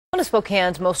One of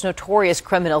Spokane's most notorious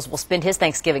criminals will spend his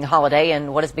Thanksgiving holiday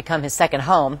in what has become his second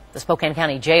home, the Spokane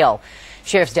County Jail.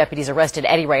 Sheriff's deputies arrested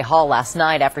Eddie Ray Hall last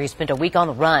night after he spent a week on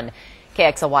the run.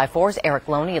 KXLY4's Erik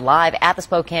Loney live at the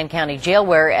Spokane County Jail,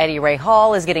 where Eddie Ray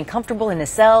Hall is getting comfortable in his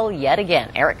cell yet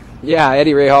again. Erik. Yeah,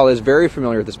 Eddie Ray Hall is very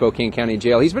familiar with the Spokane County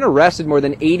Jail. He's been arrested more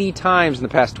than 80 times in the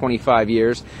past 25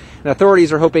 years, and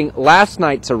authorities are hoping last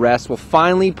night's arrest will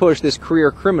finally push this career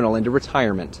criminal into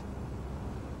retirement.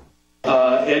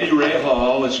 Eddie Ray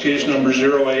Hall is case number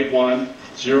 081-03-794-1.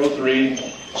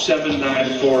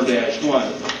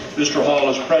 Mr. Hall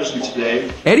is present today.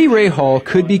 Eddie Ray Hall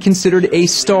could be considered a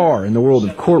star in the world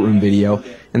of courtroom video.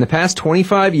 In the past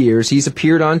 25 years, he's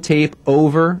appeared on tape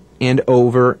over and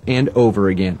over and over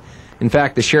again. In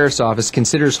fact, the sheriff's office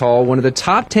considers Hall one of the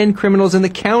top 10 criminals in the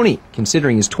county,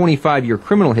 considering his 25-year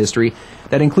criminal history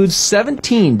that includes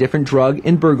 17 different drug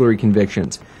and burglary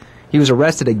convictions. He was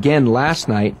arrested again last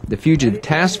night. The fugitive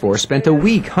task force spent a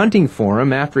week hunting for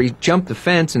him after he jumped the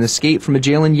fence and escaped from a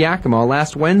jail in Yakima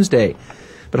last Wednesday.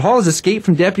 But Hall has escaped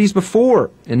from deputies before.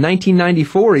 In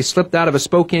 1994, he slipped out of a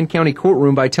Spokane County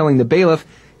courtroom by telling the bailiff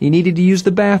he needed to use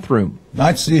the bathroom.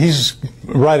 He's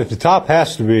right at the top,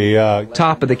 has to be.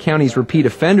 Top of the county's repeat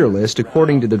offender list,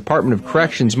 according to the Department of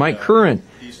Corrections, Mike Curran.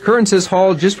 Curran says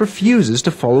Hall just refuses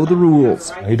to follow the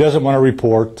rules. He doesn't want to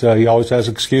report. He always has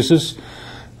excuses.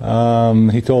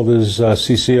 He told his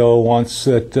CCO once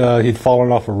that he'd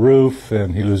fallen off a roof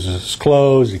and he loses his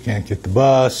clothes, he can't get the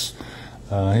bus.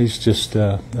 He's just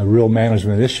a real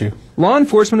management issue. Law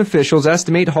enforcement officials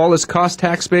estimate Hall has cost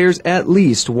taxpayers at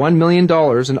least $1 million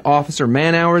in officer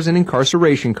man-hours and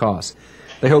incarceration costs.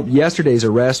 They hope yesterday's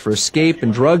arrest for escape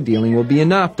and drug dealing will be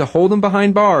enough to hold him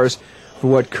behind bars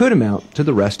for what could amount to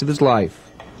the rest of his life.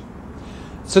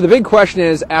 So the big question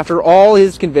is, after all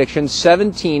his convictions,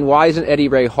 17, why isn't Eddie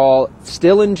Ray Hall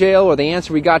still in jail? Or the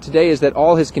answer we got today is that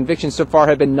all his convictions so far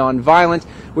have been nonviolent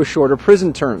with shorter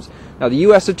prison terms. Now, the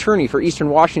U.S. Attorney for Eastern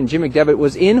Washington, Jim McDevitt,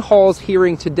 was in Hall's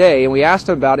hearing today, and we asked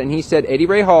him about it, and he said Eddie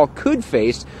Ray Hall could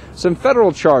face some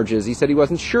federal charges. He said he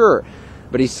wasn't sure,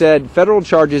 but he said federal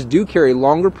charges do carry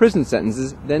longer prison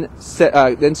sentences than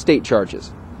state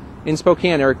charges. In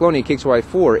Spokane, Erik Loney,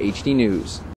 KXLY4 HD News.